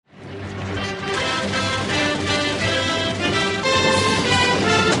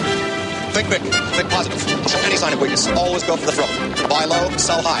quick, think positive. Show any sign of weakness. Always go for the throat. Buy low,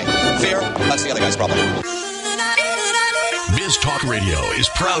 sell high. Fear, that's the other guy's problem. Biz Talk Radio is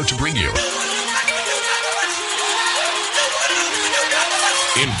proud to bring you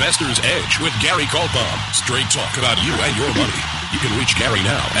Investor's Edge with Gary Kaltbaum. Straight talk about you and your money. You can reach Gary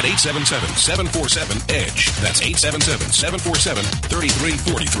now at 877-747-EDGE. That's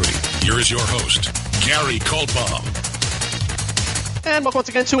 877-747-3343. Here is your host, Gary Kaltbaum. And welcome once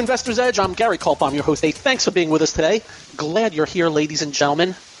again to Investor's Edge. I'm Gary Kaltbaum, your host. Hey, thanks for being with us today. Glad you're here, ladies and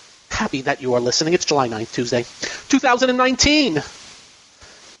gentlemen. Happy that you are listening. It's July 9th, Tuesday, 2019.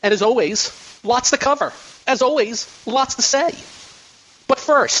 And as always, lots to cover. As always, lots to say. But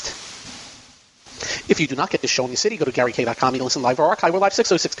first, if you do not get this show in your city, go to GaryK.com. You can listen live or archive. We're live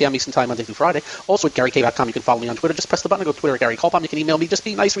 6:06 p.m. Eastern Time, Monday through Friday. Also at GaryK.com, you can follow me on Twitter. Just press the button and go to Twitter at Gary Kaltbaum. You can email me. Just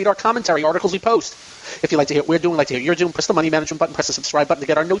be nice. Read our commentary, articles we post. If you like to hear what we're doing, like to hear what you're doing, press the money management button, press the subscribe button to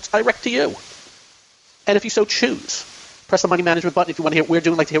get our notes direct to you. And if you so choose, press the money management button if you want to hear what we're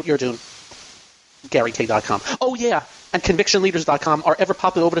doing, like to hear what you're doing. GaryK.com. Oh, yeah. And ConvictionLeaders.com, our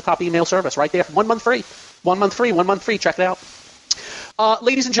ever-popular over-the-top email service right there. 1 month free. 1 month free. 1 month free. Check it out.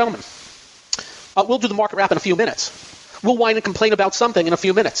 Ladies and gentlemen, we'll do the market wrap in a few minutes. We'll whine and complain about something in a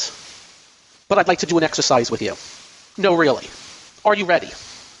few minutes. But I'd like to do an exercise with you. No, really. Are you ready?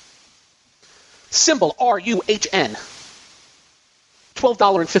 Symbol RUHN.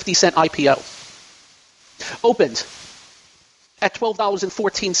 $12.50 IPO. Opened at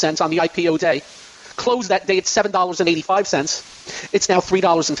 $12.14 on the IPO day. Closed that day at $7.85. It's now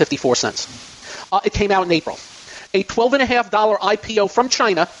 $3.54. It came out in April. A $12.50 IPO from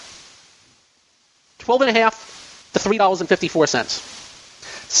China. $12.50 to $3.54.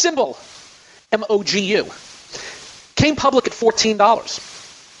 Symbol MOGU. Came public at $14.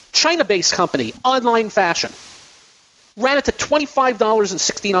 China-based company, online fashion. Ran it to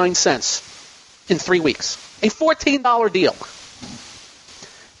 $25.69 in 3 weeks. A $14 deal.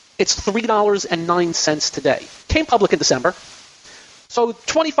 It's $3.09 today. Came public in December. So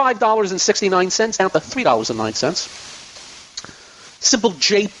 $25.69 down to $3.09. Symbol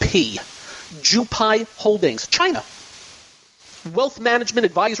JP. Jupai Holdings. China. Wealth management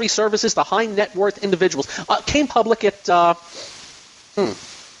advisory services to high net worth individuals. Came public at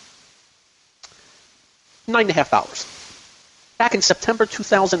 $9.50. Back in September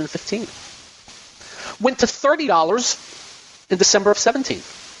 2015. Went to $30 in December of 17.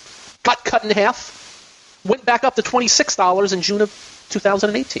 Got cut in half. Went back up to $26 in June of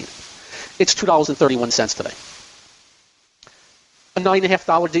 2018. It's $2.31 today. A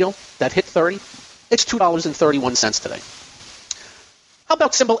 $9.50 deal that hit 30. It's $2.31 today. How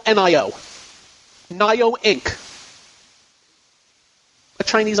about symbol NIO? NIO Inc. A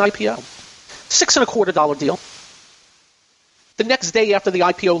Chinese IPO. $6.25 deal. The next day after the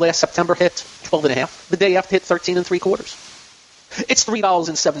IPO last September hit 12.5. The day after hit 13.75. It's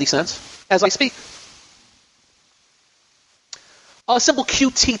 $3.70 as I speak. Symbol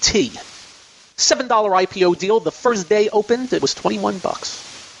QTT. $7 IPO deal. The first day opened, it was $21.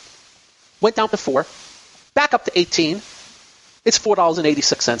 Went down to $4. Back up to $18. It's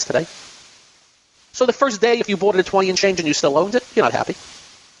 $4.86 today. So the first day, if you bought it at 20 and change and you still owned it, you're not happy.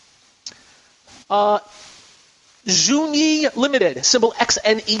 Zunyi Limited, symbol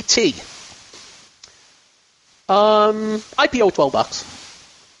XNET. IPO $12.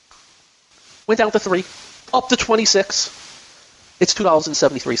 Went down to $3. Up to $26. It's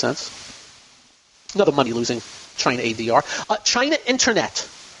 $2.73. Another money-losing China ADR. China Internet,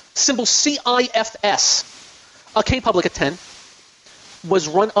 symbol CIFS, came public at 10, was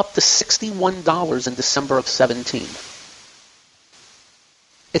run up to $61 in December of 17.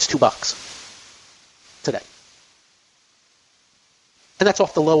 It's $2 today. And that's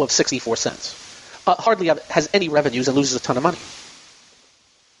off the low of 64 cents. Hardly has any revenues and loses a ton of money.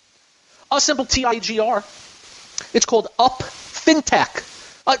 Symbol TIGR. It's called Up FinTech.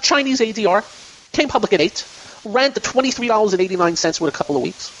 Chinese ADR. Came public at 8. Ran to $23.89 with a couple of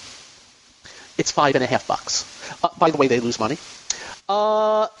weeks. It's $5.50. By the way, they lose money.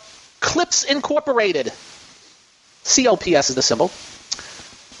 Clips Incorporated. CLPS is the symbol.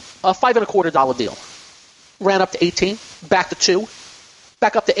 $5.25 deal. Ran up to 18. Back to 2.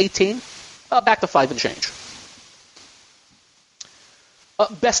 Back up to 18. Back to 5 and change.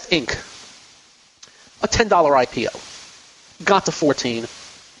 Best Inc. A $10 IPO. Got to 14.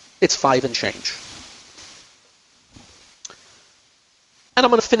 It's 5 and change. And I'm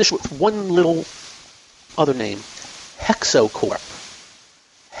going to finish with one little other name. Hexocorp.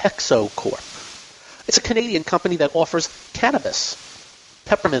 Hexocorp. It's a Canadian company that offers cannabis,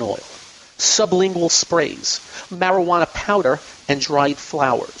 peppermint oil, sublingual sprays, marijuana powder, and dried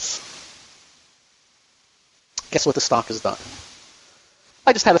flowers. Guess what the stock has done?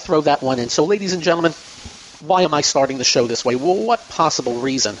 I just had to throw that one in. So, ladies and gentlemen, why am I starting the show this way? Well, what possible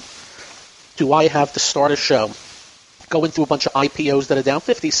reason do I have to start a show going through a bunch of IPOs that are down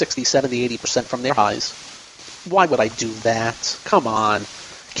 50, 60, 70, 80% from their highs? Why would I do that? Come on.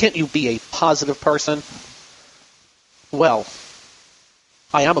 Can't you be a positive person? Well,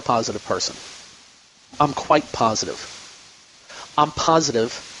 I am a positive person. I'm quite positive. I'm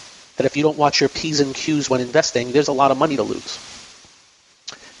positive that if you don't watch your P's and Q's when investing, there's a lot of money to lose.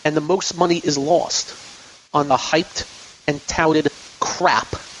 And the most money is lost on the hyped and touted crap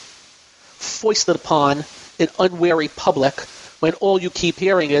foisted upon an unwary public when all you keep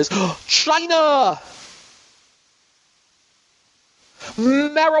hearing is, China!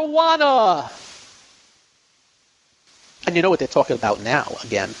 Marijuana! And you know what they're talking about now,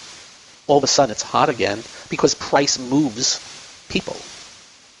 again. All of a sudden it's hot again because price moves people.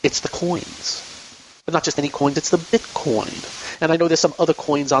 It's the coins. But not just any coins, it's the Bitcoin. And I know there's some other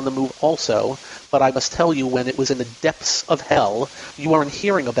coins on the move also, but I must tell you, when it was in the depths of hell, you weren't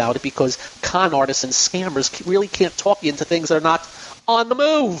hearing about it because con artists and scammers really can't talk you into things that are not on the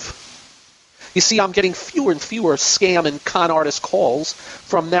move. You see, I'm getting fewer and fewer scam and con artist calls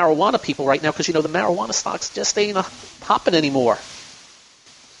from marijuana people right now because, the marijuana stocks just ain't hopping anymore.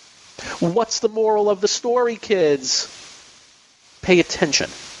 What's the moral of the story, kids? Pay attention.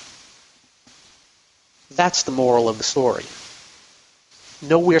 That's the moral of the story.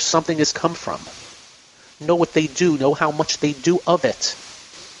 Know where something has come from. Know what they do. Know how much they do of it.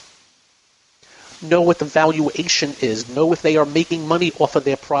 Know what the valuation is. Know if they are making money off of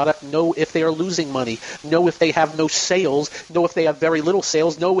their product. Know if they are losing money. Know if they have no sales. Know if they have very little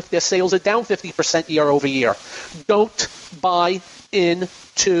sales. Know if their sales are down 50% year over year. Don't buy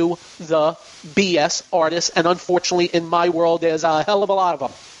into the BS artists. And unfortunately, in my world, there's a hell of a lot of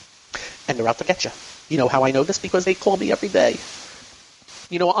them. And they're out to get you. You know how I know this? Because they call me every day.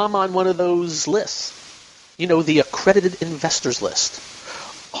 I'm on one of those lists. The accredited investors list.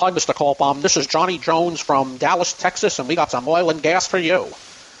 Hi, Mr. Kaltbaum. This is Johnny Jones from Dallas, Texas, and we got some oil and gas for you.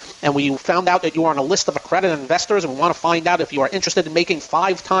 And we found out that you are on a list of accredited investors, and we want to find out if you are interested in making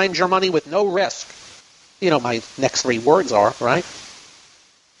 5 times your money with no risk. My next 3 words are, right?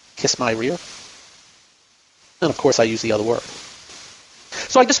 Kiss my rear. And, of course, I use the other word.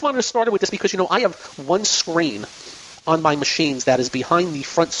 So I just wanted to start with this because, I have one screen on my machines that is behind the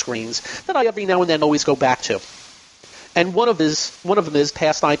front screens that I every now and then always go back to. And one of them is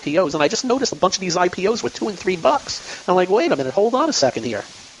past IPOs, and I just noticed a bunch of these IPOs were $2 and $3. I'm like, wait a minute, hold on a second here.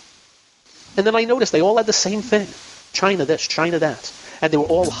 And then I noticed they all had the same thing. China this, China that. And they were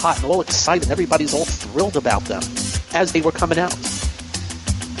all hot and all excited. And everybody's all thrilled about them as they were coming out.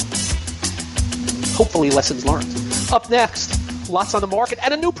 Hopefully lessons learned. Up next, lots on the market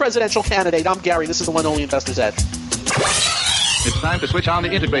and a new presidential candidate. I'm Gary. This is the one only Investor's Edge. It's time to switch on the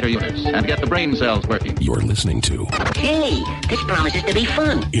integrator units and get the brain cells working. You're listening to Hey, this promises to be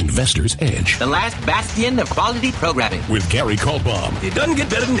fun. Investor's Edge The last bastion of quality programming. with Gary Kaltbaum. It doesn't get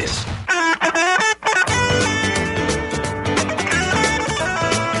better than this.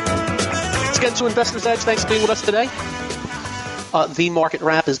 Let's get into Investor's Edge. Thanks for being with us today. The Market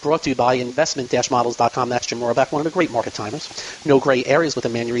Wrap is brought to you by investment-models.com. That's Jim Rohrbeck, one of the great market timers. No gray areas with a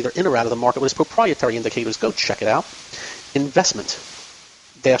man. You're either in or out of the market with his proprietary indicators. Go check it out.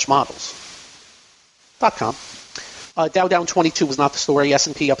 Investment-models.com. Dow down 22 was not the story.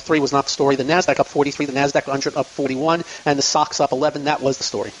 S&P up 3 was not the story. The NASDAQ up 43. The NASDAQ 100 up 41. And the SOX up 11. That was the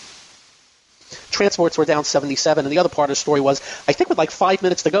story. Transports were down 77. And the other part of the story was, I think with like 5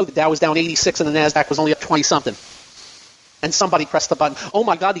 minutes to go, the Dow was down 86 and the NASDAQ was only up 20-something. And somebody pressed the button. Oh,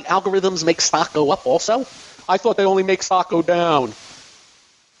 my God, the algorithms make stock go up also? I thought they only make stock go down.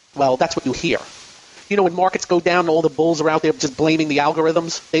 Well, that's what you hear. When markets go down, all the bulls are out there just blaming the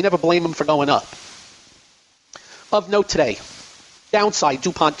algorithms. They never blame them for going up. Of note today, downside,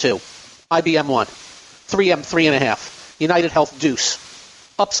 DuPont 2, IBM 1, 3M 3.5, United Health deuce.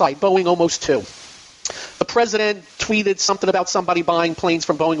 Upside, Boeing almost 2. The president tweeted something about somebody buying planes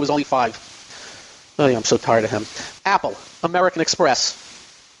from Boeing. It was only 5. Oh, yeah, I'm so tired of him. Apple, American Express,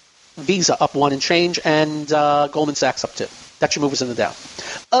 Visa up 1 and change, and Goldman Sachs up 2. That should move us in the Dow.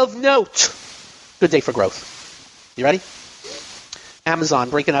 Of note, good day for growth. You ready? Amazon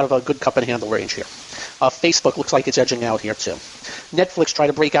breaking out of a good cup and handle range here. Facebook looks like it's edging out here too. Netflix tried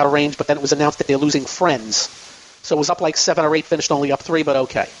to break out a range, but then it was announced that they're losing Friends. So it was up like 7 or 8, finished only up 3, but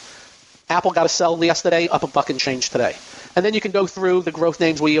okay. Apple got a sell yesterday, up $1 and change today. And then you can go through the growth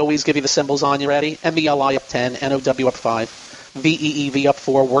names we always give you the symbols on. You ready? MELI up 10, NOW up 5, VEEV up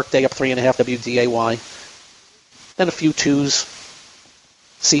 4, Workday up 3.5, WDAY. Then a few 2s,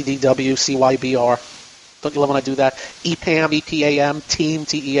 CDW, CYBR. Don't you love when I do that? EPAM, EPAM, Team,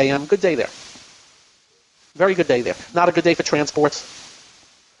 TEAM. Good day there. Very good day there. Not a good day for transports.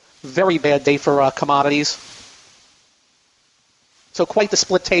 Very bad day for commodities. So quite the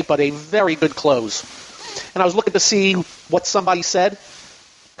split tape, but a very good close. And I was looking to see what somebody said,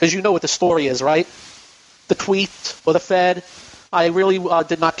 because you know what the story is, right? The tweet or the Fed. I really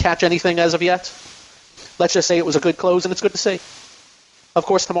did not catch anything as of yet. Let's just say it was a good close, and it's good to see. Of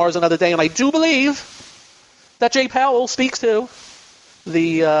course, tomorrow's another day, and I do believe that Jay Powell speaks to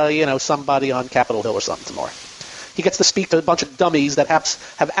the, somebody on Capitol Hill or something tomorrow. He gets to speak to a bunch of dummies that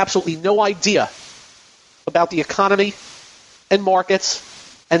have absolutely no idea about the economy and markets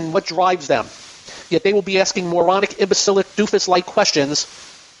and what drives them. Yet they will be asking moronic, imbecilic, doofus-like questions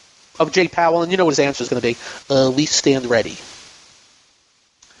of Jay Powell, and you know what his answer is going to be. We stand ready.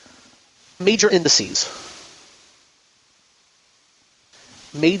 Major indices.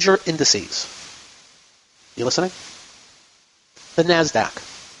 Major indices. You listening? The NASDAQ.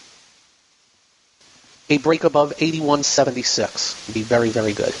 A break above 81.76 would be very,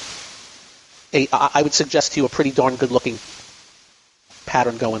 very good. I would suggest to you a pretty darn good-looking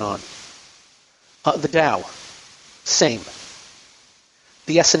pattern going on. The Dow, same.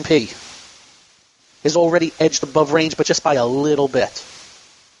 The S&P is already edged above range, but just by a little bit.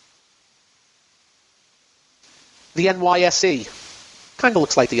 The NYSE kind of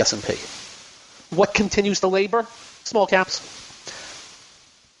looks like the S&P. What continues to labor? Small caps.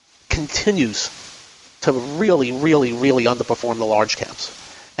 Continues to really, really, really underperform the large caps.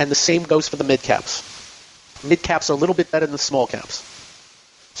 And the same goes for the mid caps. Mid caps are a little bit better than the small caps.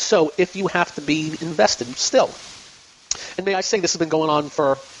 So if you have to be invested still, and may I say this has been going on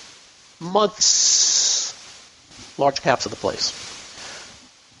for months, large caps are the place.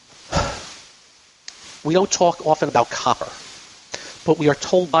 We don't talk often about copper, but we are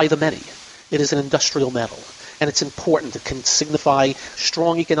told by the many it is an industrial metal, and it's important. It can signify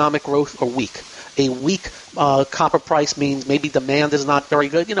strong economic growth or weak. A weak copper price means maybe demand is not very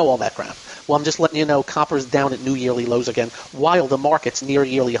good. You know all that crap. Well, I'm just letting you know copper is down at new yearly lows again, while the market's near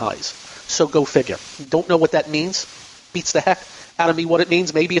yearly highs. So go figure. Don't know what that means? Beats the heck out of me what it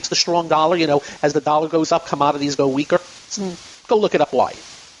means. Maybe it's the strong dollar. As the dollar goes up, commodities go weaker. Go look it up why.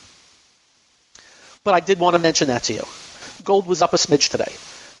 But I did want to mention that to you. Gold was up a smidge today.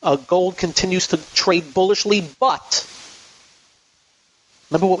 Gold continues to trade bullishly, but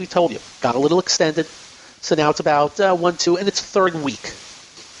remember what we told you. Got a little extended. So now it's about 1, 2, and it's third week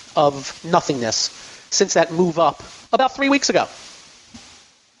of nothingness since that move up about 3 weeks ago.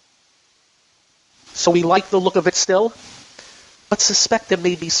 So we like the look of it still, but suspect there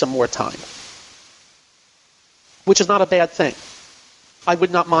may be some more time, which is not a bad thing. I would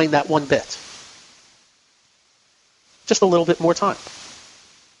not mind that one bit. Just a little bit more time.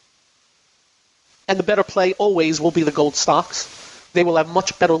 And the better play always will be the gold stocks. They will have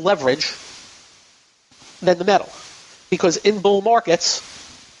much better leverage than the metal. Because in bull markets,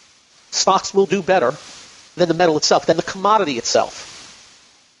 stocks will do better than the metal itself, than the commodity itself.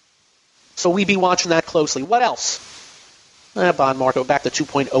 So we be watching that closely. What else? Bond market back to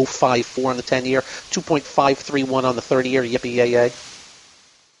 2.054 on the 10-year, 2.531 on the 30-year, yippee yay yay.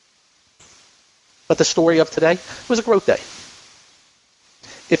 But the story of today was a growth day.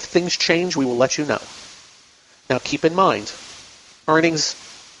 If things change, we will let you know. Now keep in mind, earnings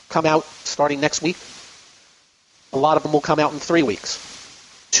come out starting next week. A lot of them will come out in 3 weeks,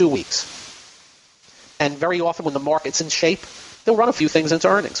 2 weeks. And very often when the market's in shape, they'll run a few things into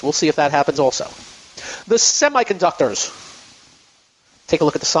earnings. We'll see if that happens also. The semiconductors. Take a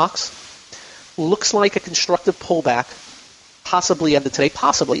look at the stocks. Looks like a constructive pullback. Possibly ended today.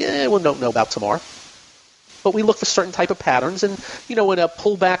 Possibly. We'll don't know about tomorrow. But we look for certain type of patterns. And, when a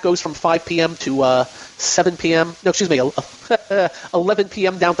pullback goes from 5 p.m. to 7 p.m., 11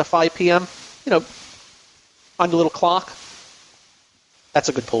 p.m. down to 5 p.m., on your little clock, that's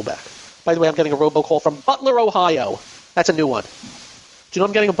a good pullback. By the way, I'm getting a robocall from Butler, Ohio. That's a new one. Do you know what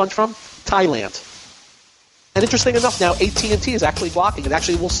I'm getting a bunch from? Thailand. And interesting enough now, AT&T is actually blocking. It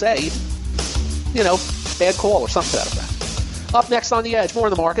actually will say, bad call or something to that effect. Up next on The Edge, more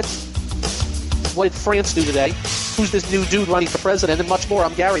in the markets. What did France do today? Who's this new dude running for president? And much more.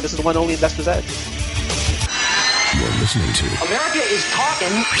 I'm Gary. This is the one and only Investor's Edge. You're listening to America is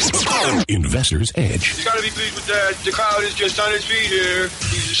talking. Investor's Edge. You gotta be pleased with that. The crowd is just on its feet here.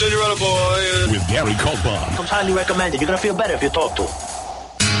 He's a Cinderella boy. With Gary Kaltbaum. Comes highly recommended. You're gonna feel better if you talk to him.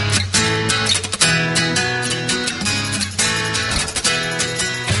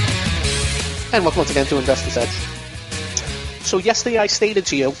 And welcome once again to Investor's Edge. So yesterday I stated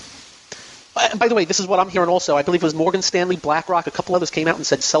to you, and by the way, this is what I'm hearing also. I believe it was Morgan Stanley, BlackRock, a couple others came out and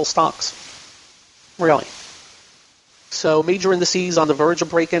said sell stocks. Really. So major indices on the verge of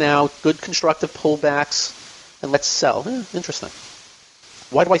breaking out, good constructive pullbacks, and let's sell. Interesting.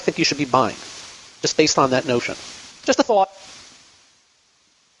 Why do I think you should be buying? Just based on that notion. Just a thought.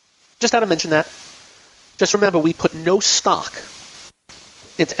 Just had to mention that. Just remember, we put no stock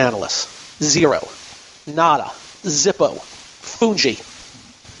into analysts. Zero. Nada. Zippo. Fuji.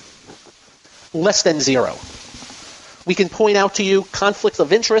 Less than zero. We can point out to you conflicts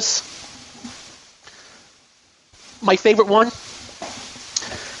of interest. My favorite one.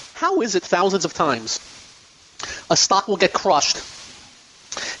 How is it thousands of times a stock will get crushed,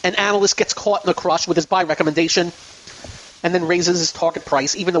 an analyst gets caught in a crush with his buy recommendation and then raises his target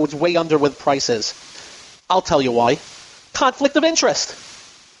price even though it's way under what the price is? I'll tell you why. Conflict of interest.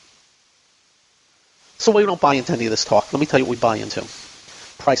 So we don't buy into any of this talk. Let me tell you what we buy into.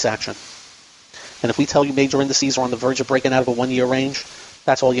 Price action. And if we tell you major indices are on the verge of breaking out of a one-year range,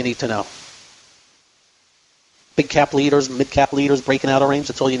 that's all you need to know. Big cap leaders, mid cap leaders breaking out of range,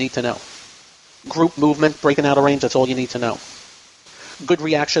 that's all you need to know. Group movement breaking out of range, that's all you need to know. Good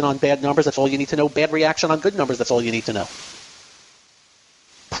reaction on bad numbers, that's all you need to know. Bad reaction on good numbers, that's all you need to know.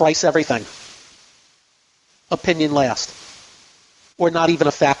 Price everything. Opinion last. Or not even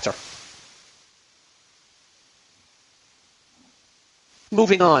a factor.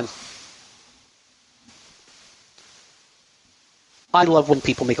 Moving on. I love when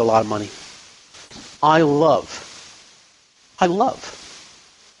people make a lot of money. I love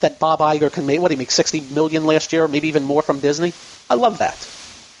that Bob Iger can make, what, he make $60 million last year, maybe even more from Disney? I love that.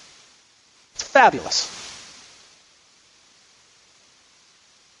 It's fabulous.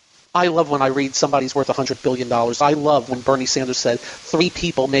 I love when I read somebody's worth $100 billion. I love when Bernie Sanders said 3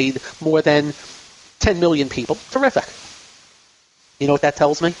 people made more than 10 million people. Terrific. You know what that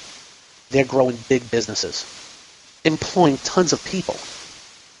tells me? They're growing big businesses, employing tons of people,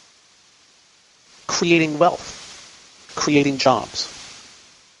 creating wealth, creating jobs,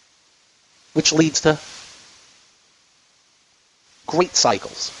 which leads to great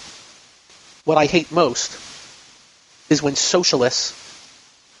cycles. What I hate most is when socialists,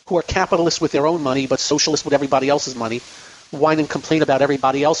 who are capitalists with their own money but socialists with everybody else's money, whine and complain about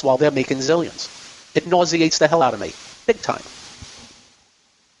everybody else while they're making zillions. It nauseates the hell out of me, big time.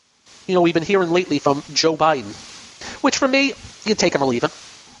 You know, we've been hearing lately from Joe Biden, which for me, you take him or leave him.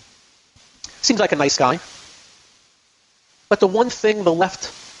 Seems like a nice guy. But the one thing the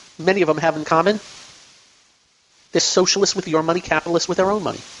left, many of them have in common, they're socialists with your money, capitalists with their own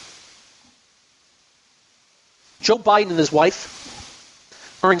money. Joe Biden and his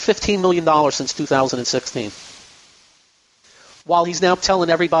wife earning $15 million since 2016. While he's now telling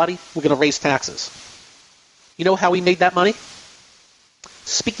everybody we're going to raise taxes. You know how he made that money?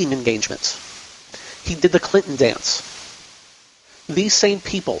 Speaking engagements. He did the Clinton dance. These same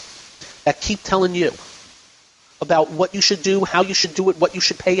people that keep telling you about what you should do, how you should do it, what you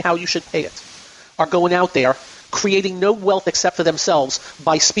should pay, how you should pay it, are going out there creating no wealth except for themselves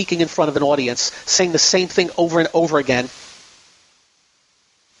by speaking in front of an audience, saying the same thing over and over again.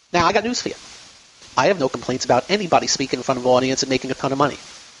 Now, I got news for you. I have no complaints about anybody speaking in front of an audience and making a ton of money.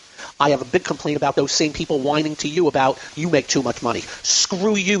 I have a big complaint about those same people whining to you about you make too much money.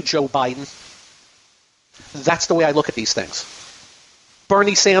 Screw you, Joe Biden. That's the way I look at these things.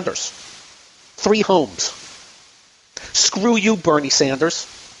 Bernie Sanders, 3 homes. Screw you, Bernie Sanders.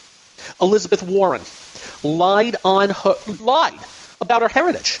 Elizabeth Warren lied about her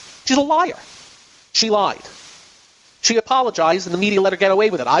heritage. She's a liar. She lied. She apologized, and the media let her get away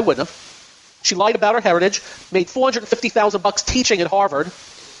with it. I wouldn't have. She lied about her heritage, made $450,000 teaching at Harvard.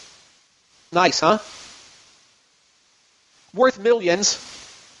 Nice, huh? Worth millions.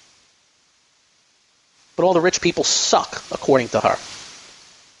 But all the rich people suck, according to her.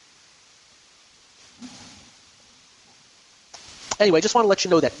 Anyway, I just want to let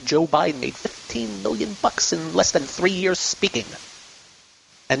you know that Joe Biden made $15 million in less than 3 years speaking.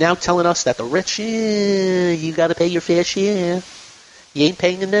 And now telling us that the rich, you got to pay your fair share. You ain't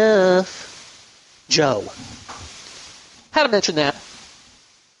paying enough. Joe. Had to mention that.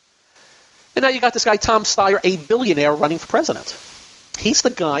 And now you got this guy, Tom Steyer, a billionaire running for president. He's the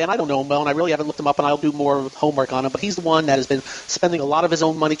guy, and I don't know him well, and I really haven't looked him up, and I'll do more homework on him, but he's the one that has been spending a lot of his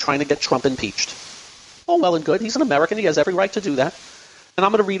own money trying to get Trump impeached. Oh, well and good. He's an American. He has every right to do that. And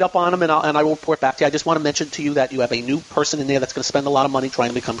I'm going to read up on him, and I will report back to you. I just want to mention to you that you have a new person in there that's going to spend a lot of money trying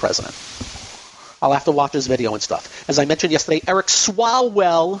to become president. I'll have to watch his video and stuff. As I mentioned yesterday, Eric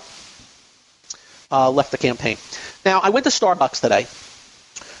Swalwell left the campaign. Now, I went to Starbucks today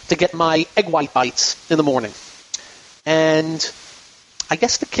to get my egg white bites in the morning. And I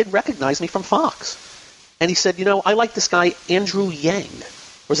guess the kid recognized me from Fox. And he said, I like this guy, Andrew Yang.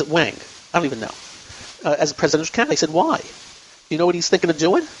 Or is it Wang? I don't even know. as a presidential candidate. I said, why? You know what he's thinking of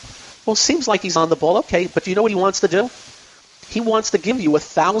doing? Well, it seems like he's on the ball. Okay, but do you know what he wants to do? He wants to give you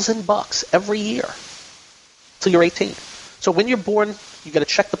 $1,000 every year till you're 18. So when you're born, you get a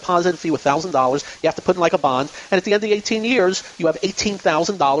check deposit fee of $1,000. You have to put in like a bond. And at the end of the 18 years, you have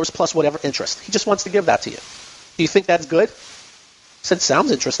 $18,000 plus whatever interest. He just wants to give that to you. Do you think that's good? He said, sounds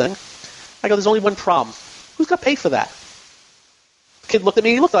interesting. I go, there's only one problem. Who's going to pay for that? The kid looked at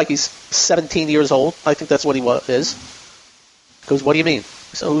me. He looked like he's 17 years old. I think that's what he is. He goes, what do you mean?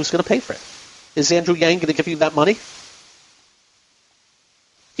 I said, who's going to pay for it? Is Andrew Yang going to give you that money?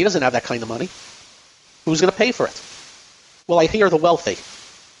 He doesn't have that kind of money. Who's going to pay for it? Well, I hear the wealthy.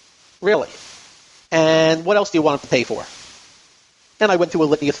 Really? And what else do you want him to pay for? And I went through a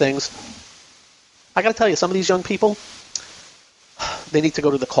litany of things. I got to tell you, some of these young people, they need to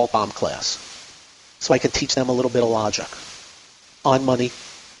go to the Kaltbaum class so I can teach them a little bit of logic on money,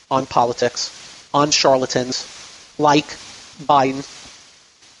 on politics, on charlatans like Biden.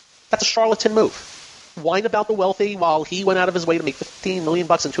 That's a charlatan move. Whine about the wealthy while he went out of his way to make $15 million in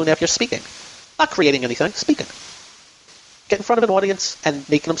 2.5 years speaking. Not creating anything, speaking. Get in front of an audience and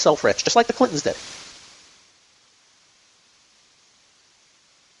making himself rich, just like the Clintons did.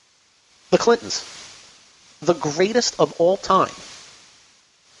 The Clintons, the greatest of all time,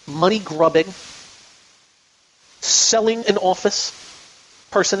 money grubbing, selling an office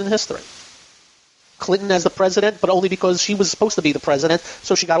person in history. Clinton as the president, but only because she was supposed to be the president,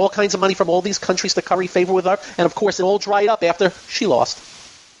 so she got all kinds of money from all these countries to curry favor with her, and of course it all dried up after she lost.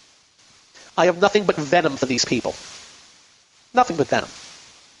 I have nothing but venom for these people. Nothing but venom.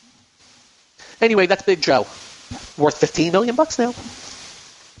 Anyway, that's Big Joe. Worth $15 million now.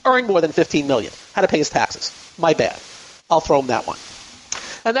 Earning more than $15 million. Had to pay his taxes. My bad. I'll throw him that one.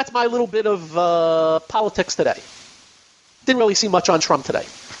 And that's my little bit of politics today. Didn't really see much on Trump today.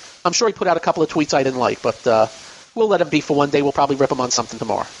 I'm sure he put out a couple of tweets I didn't like, but we'll let him be for one day. We'll probably rip him on something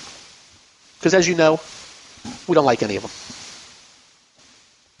tomorrow. Because as you know, we don't like any of them.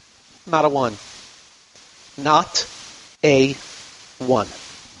 Not a one. Not a one.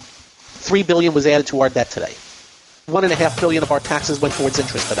 $3 billion was added to our debt today. $1.5 billion of our taxes went towards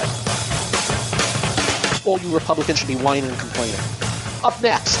interest today. All you Republicans should be whining and complaining. Up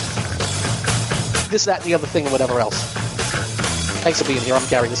next, this, that, and the other thing, and whatever else. Thanks for being here. I'm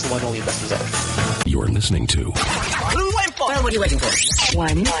Gary. This is the one and only Investor's Edge. You're listening to Well, what are you waiting for?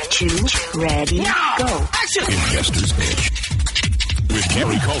 1, 2, ready, go. Action! Investor's Edge with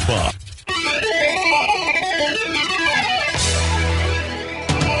Gary Kaltbaum.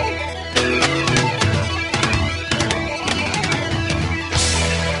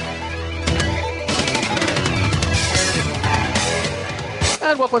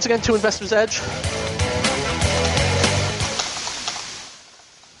 And welcome once again to Investor's Edge.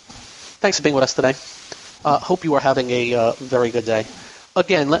 Thanks for being with us today. Hope you are having a very good day.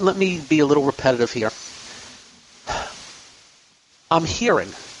 Again, let me be a little repetitive here. I'm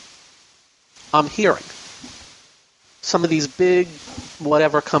hearing some of these big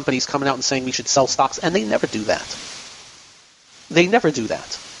whatever companies coming out and saying we should sell stocks, and they never do that. They never do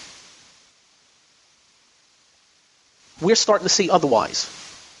that. We're starting to see otherwise.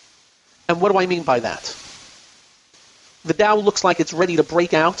 And what do I mean by that? The Dow looks like it's ready to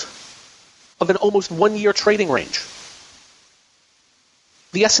break out of an almost 1-year trading range.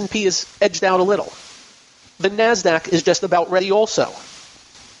 The S&P is edged out a little. The NASDAQ is just about ready also.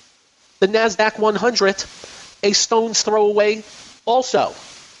 The NASDAQ 100, a stone's throw away also.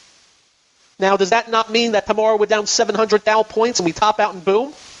 Now, does that not mean that tomorrow we're down 700 Dow points and we top out and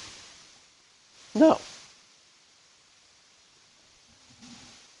boom? No.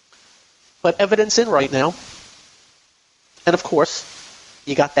 But evidence in right now. And of course,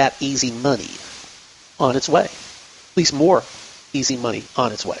 you got that easy money on its way. At least more easy money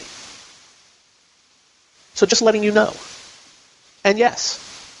on its way. So just letting you know. And yes,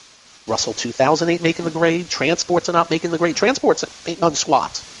 Russell 2000 ain't making the grade. Transports are not making the grade. Transports ain't done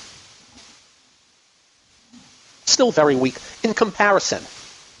squat. Still very weak in comparison.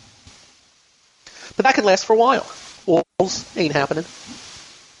 But that can last for a while. Oils ain't happening.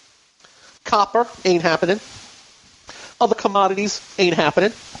 Copper ain't happening. Other commodities ain't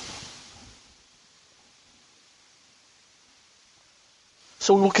happening.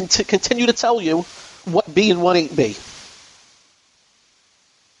 So we will continue to tell you what be and what ain't be.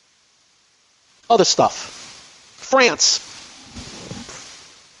 Other stuff. France.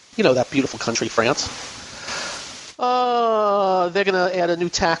 You know that beautiful country, France. They're going to add a new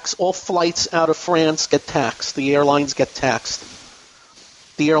tax. All flights out of France get taxed. The airlines get taxed.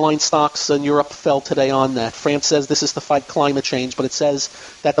 The airline stocks in Europe fell today on that. France says this is to fight climate change, but it says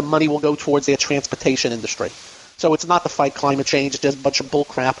that the money will go towards their transportation industry. So it's not to fight climate change, it's just a bunch of bull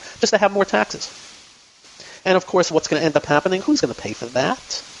crap, just to have more taxes. And, of course, what's going to end up happening? Who's going to pay for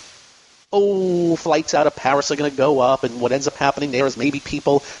that? Oh, flights out of Paris are going to go up, and what ends up happening there is maybe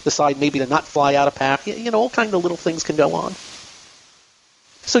people decide maybe to not fly out of Paris. All kinds of little things can go on.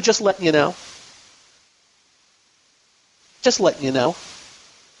 So just letting you know. Just letting you know.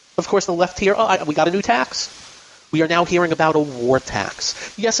 Of course, the left here, we got a new tax. We are now hearing about a war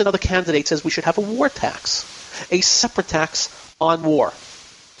tax. Yes, another candidate says we should have a war tax, a separate tax on war.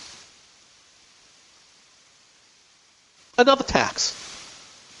 Another tax.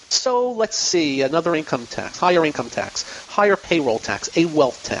 So let's see, another income tax, higher payroll tax, a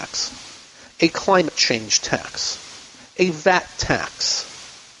wealth tax, a climate change tax, a VAT tax.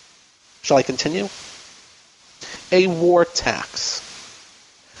 Shall I continue? A war tax,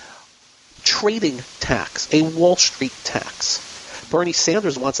 trading tax, a Wall Street tax. Bernie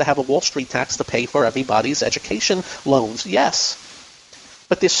Sanders wants to have a Wall Street tax to pay for everybody's education loans. Yes.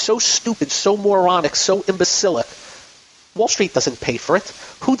 But they're so stupid, so moronic, so imbecilic. Wall Street doesn't pay for it.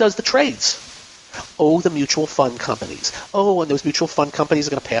 Who does the trades? Oh, the mutual fund companies. Oh, and those mutual fund companies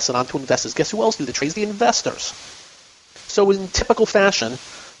are going to pass it on to investors. Guess who else do the trades? The investors. So in typical fashion,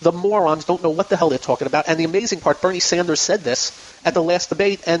 the morons don't know what the hell they're talking about. And the amazing part, Bernie Sanders said this at the last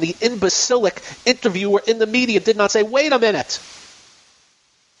debate, and the imbecilic interviewer in the media did not say, wait a minute.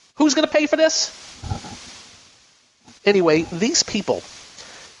 Who's going to pay for this? Anyway, these people,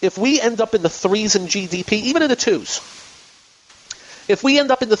 if we end up in the 3s in GDP, even in the 2s, if we end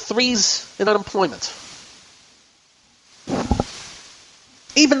up in the 3s in unemployment,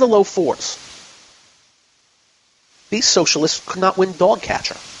 even the low 4s, these socialists could not win dog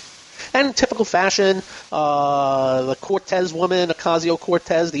catcher. And in typical fashion, the Cortez woman,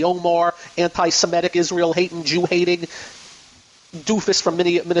 Ocasio-Cortez, the Omar, anti-Semitic, Israel-hating, Jew-hating doofus from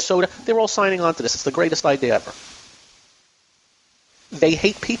Minnesota, they're all signing on to this. It's the greatest idea ever. They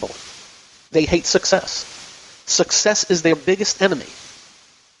hate people. They hate success. Success is their biggest enemy.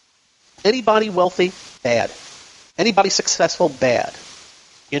 Anybody wealthy, bad. Anybody successful, bad.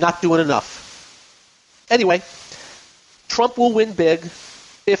 You're not doing enough. Anyway, Trump will win big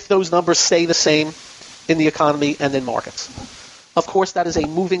if those numbers stay the same in the economy and in markets. Of course, that is a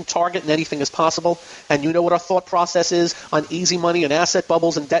moving target and anything is possible. And you know what our thought process is on easy money and asset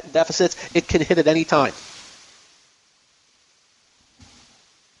bubbles and debt and deficits. It can hit at any time.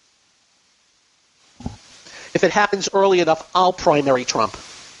 If it happens early enough, I'll primary Trump.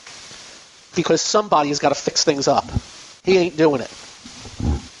 Because somebody has got to fix things up. He ain't doing it.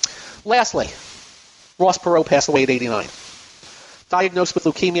 Lastly, Ross Perot passed away at 89. Diagnosed with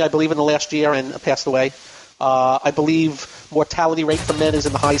leukemia, I believe, in the last year and passed away. I believe mortality rate for men is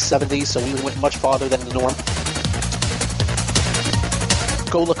in the high 70s, so he went much farther than the norm.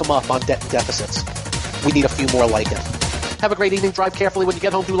 Go look him up on debt and deficits. We need a few more like him. Have a great evening. Drive carefully when you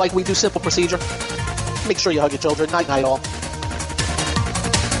get home. Do like we do. Simple procedure. Make sure you hug your children. Night-night all.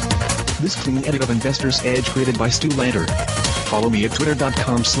 This clean edit of Investor's Edge created by Stoolander. Follow me at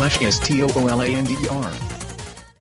twitter.com/STOOLANDER.